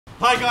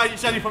Hi guys,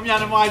 it's Yiannimize from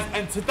Yiannimize,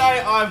 and today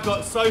I've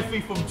got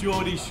Sophie from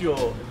Geordie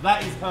Shore.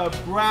 That is her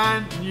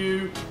brand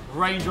new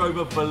Range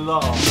Rover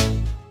Velar.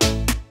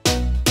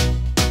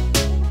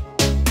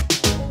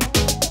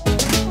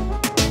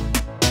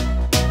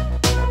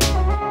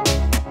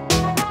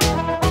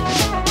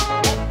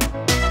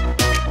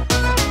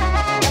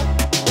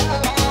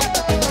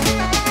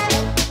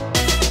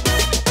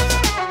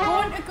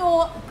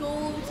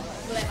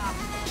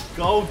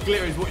 Gold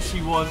glitter is what she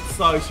wants,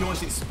 so she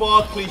wants it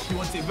sparkly, she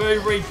wants it very,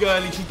 very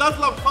girly. She does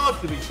love cars,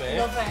 to be fair.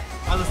 Love it.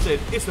 As I said,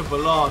 it's a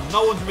Velar.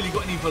 No one's really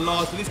got any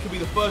Velars, so this could be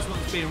the first one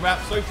that's being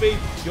wrapped. Sophie,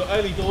 your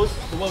early doors,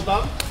 so well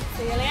done.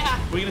 See you later.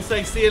 We're going to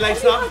say see you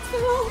later.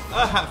 Oh,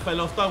 Her hat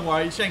fell off, don't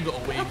worry, she ain't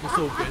got a wig, it's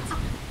all good.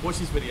 Watch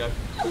this video.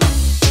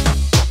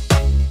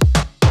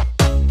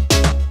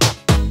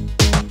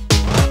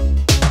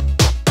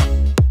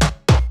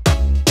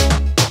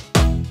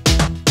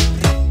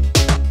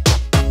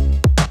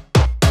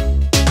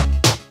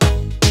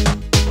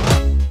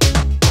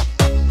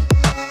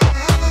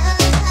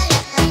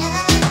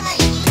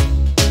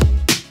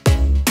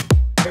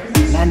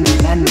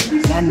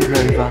 Land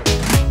Rover.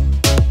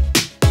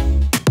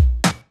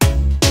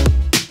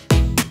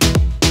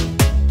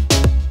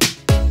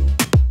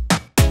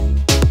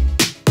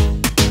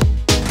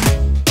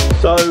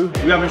 So,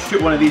 we haven't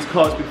stripped one of these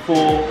cars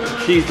before.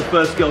 She's the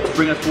first girl to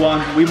bring us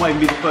one. We might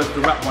even be the first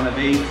to wrap one of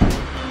these.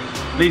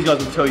 These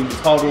guys will tell you if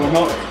it's harder or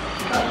not.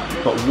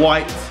 But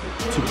white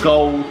to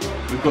gold,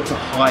 we've got to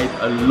hide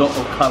a lot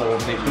of colour on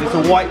this. When it's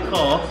a white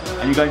car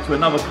and you're going to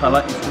another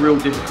colour, it's real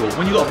difficult.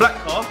 When you've got a black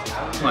car,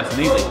 it's nice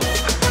and easy.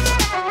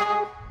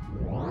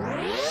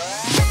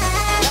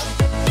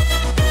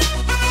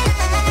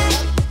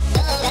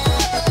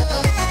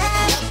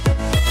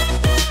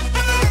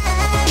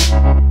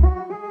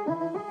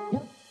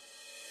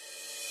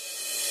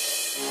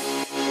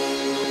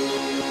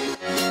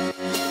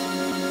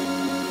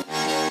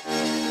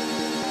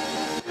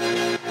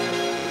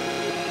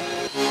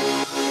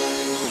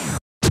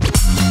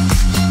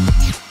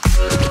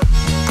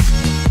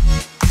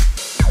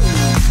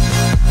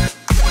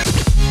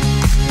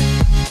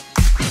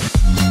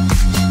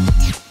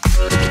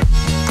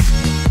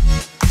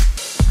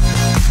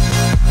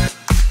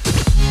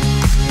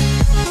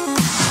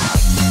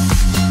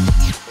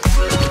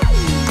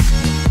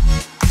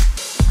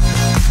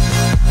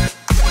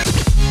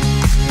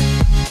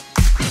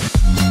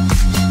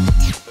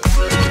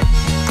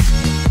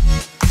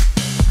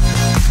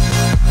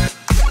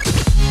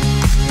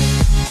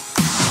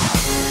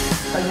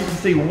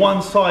 See,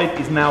 one side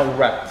is now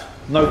wrapped,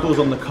 no doors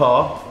on the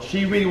car.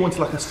 She really wanted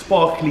like a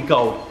sparkly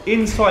gold.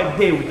 Inside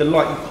here with the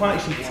light, you can't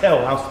actually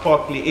tell how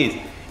sparkly it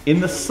is. In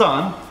the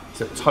sun,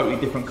 it's a totally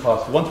different car.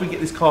 So once we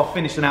get this car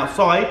finished and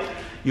outside,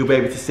 you'll be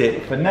able to see it.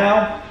 But for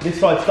now, this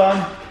side's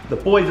done. The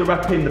boys are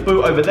wrapping the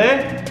boot over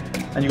there,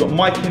 and you've got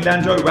Mike and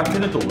Landro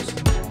wrapping the doors.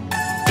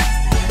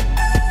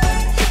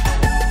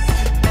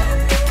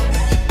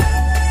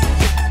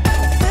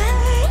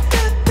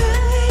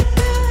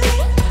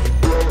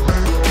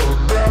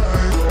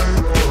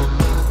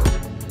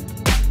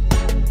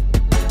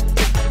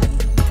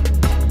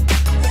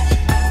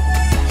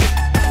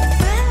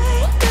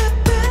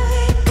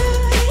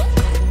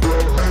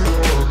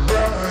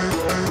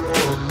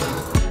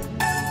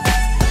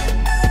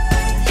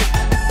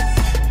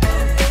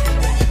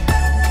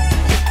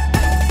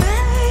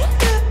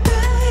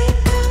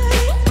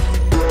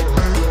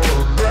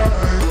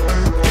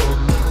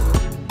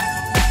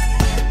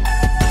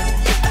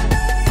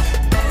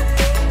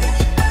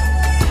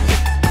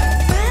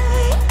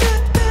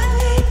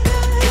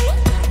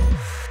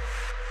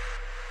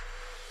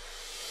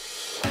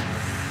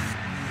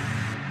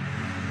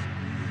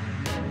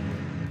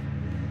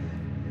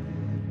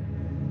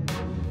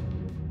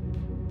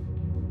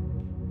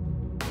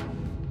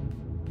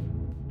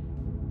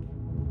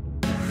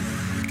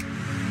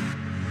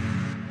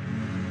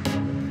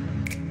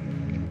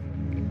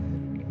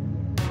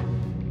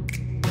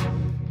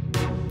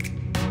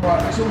 Right,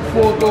 that's all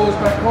 4 doors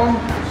back on.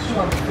 Just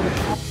trying to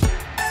finish.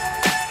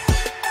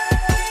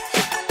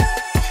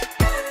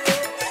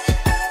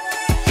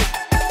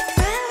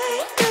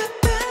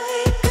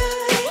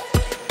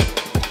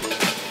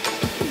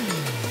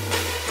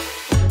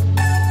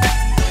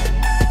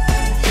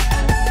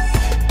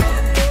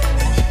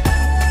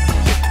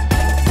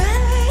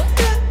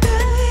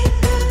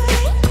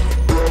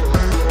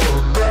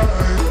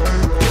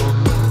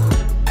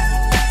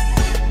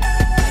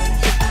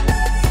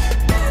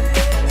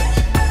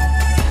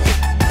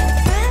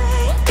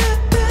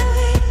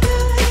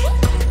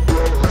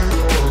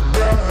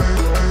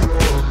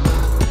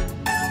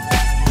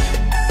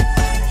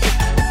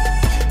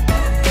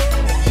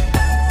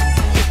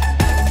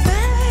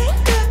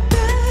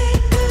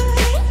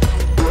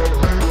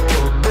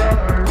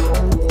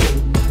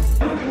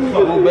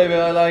 Oh baby,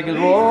 I like it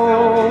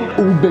raw.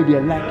 Oh baby, I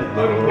like it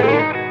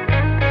raw.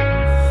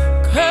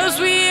 'Cause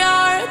we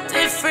are a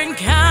different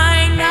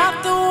kind,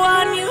 not the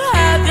one you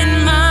have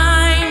in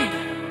mind.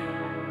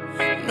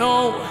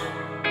 No,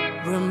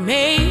 we're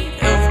made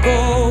of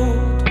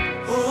gold.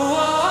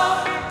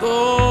 Oh,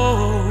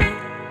 gold.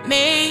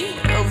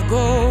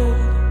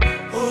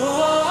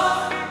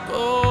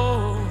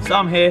 So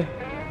I'm here,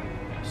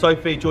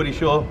 Sophie, Geordie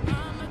Shore.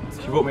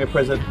 She brought me a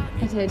present.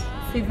 I did,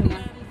 souvenir.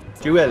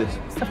 Do you wear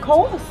this? Of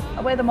course,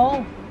 I wear them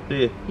all. Do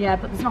you? Yeah,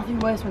 but there's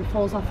nothing worse when it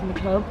falls off in the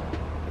club.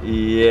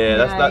 Yeah,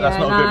 that's not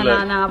a good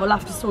look. Nah, we'll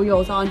have to sew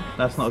yours on.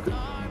 That's not a good.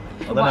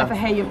 Whatever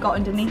hair you've got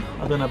underneath.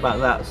 I don't know about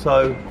that.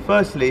 So,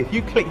 firstly, if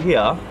you click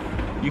here,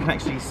 you can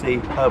actually see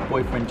her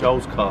boyfriend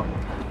Joel's car.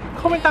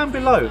 Comment down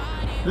below.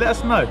 Let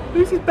us know.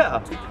 Whose is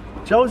better?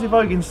 Joel's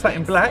EVOQUE in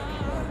satin black.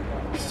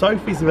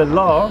 Sophie's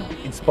Velar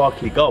in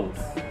sparkly gold.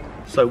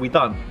 So we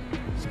done.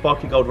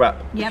 Sparkly gold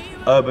wrap. Yep.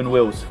 Urban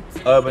wheels.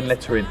 Urban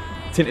lettering.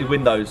 Tinted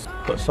windows.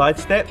 Got side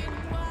step.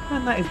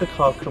 And that is the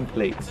car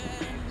complete.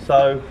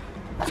 So,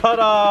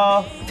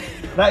 ta-da!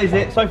 That is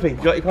it. Sophie, you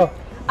got your car?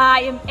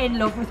 I am in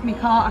love with my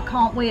car. I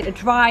can't wait to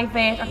drive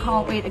it. I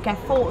can't wait to get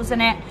photos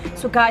in it.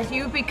 So guys,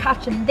 you'll be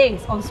catching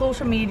this on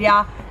social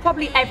media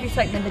probably every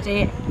second of the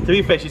day. To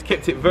be fair, she's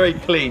kept it very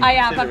clean. I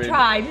have, I've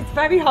tried. It's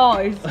very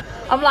hard.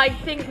 I'm like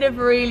thinking of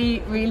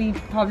really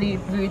probably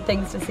rude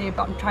things to say,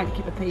 but I'm trying to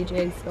keep it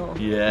PG, so.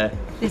 Yeah.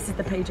 This is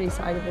the PG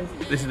side of us.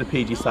 This is the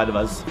PG side of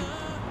us.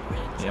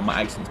 Yeah,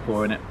 my accent's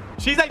poor, innit?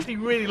 She's actually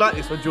really like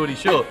this on Geordie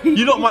Shore.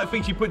 You lot might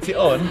think she puts it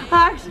on.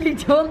 I actually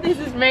don't, this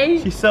is me.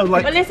 She sounds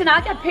like... But listen,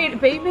 I get paid to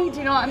be me, do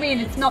you know what I mean?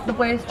 It's not the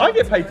worst job. I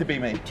get paid to be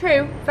me.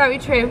 True, very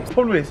true. The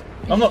problem is,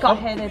 I'm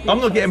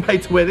not getting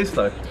paid to wear this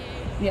though.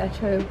 Yeah,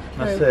 true.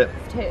 That's it.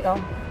 Take it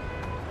off.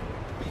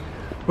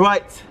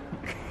 Right.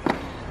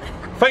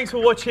 Thanks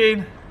for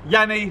watching.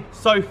 Yanni,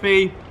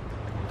 Sophie.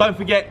 Don't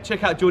forget,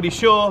 check out Geordie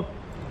Shore.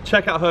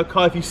 Check out her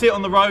car. If you see it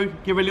on the road,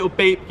 give her a little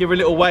beep, give her a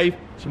little wave.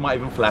 She might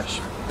even flash.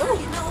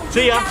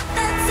 See ya.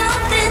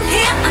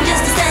 I'm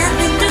just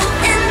standing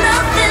doing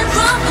nothing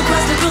wrong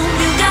across the room.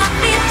 You got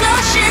me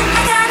flushing.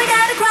 I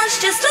got a crush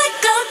just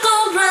like a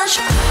gold rush.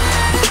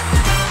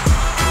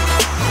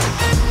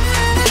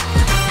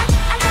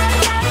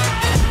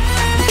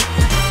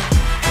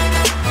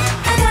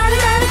 I got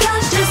a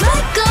crush just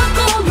like a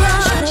gold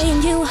rush.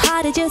 Playing you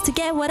harder just to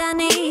get what I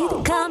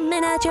need.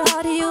 Coming at you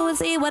harder, you will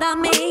see what I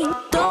mean.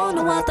 Don't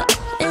know what the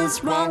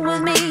is wrong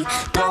with me.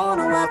 Don't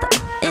know what the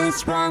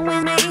is wrong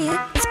with me.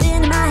 It's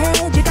been in my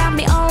head, you got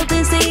me all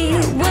dizzy.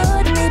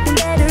 Wouldn't it be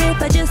better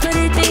if I just let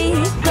it be?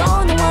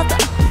 Don't know what the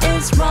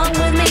is wrong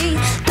with me.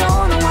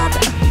 Don't know what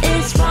the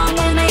is wrong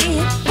with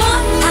me.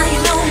 Boy, how you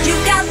know you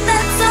got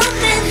that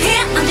something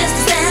here? I'm just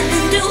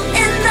standing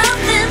doing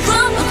nothing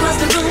wrong across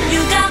the room.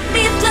 You got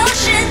me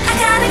flushing. I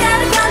got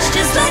a crush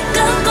just like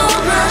a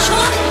gold rush.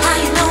 Boy, how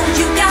you know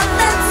you got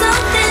that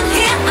something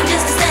here? I'm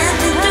just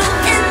standing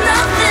doing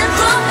nothing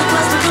wrong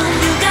across the room.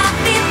 You got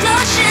me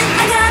flushing.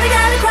 I got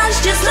a crush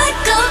just like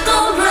a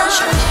gold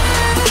rush.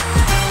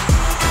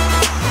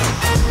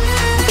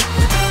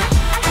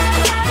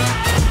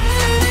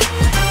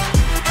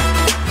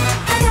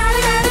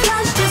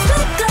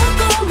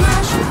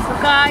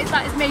 Guys,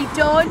 that is me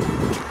done.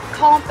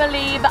 Can't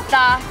believe that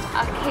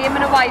I came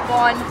in a white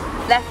one,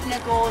 left in a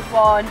gold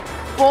one.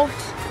 But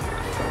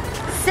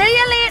see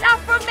you later.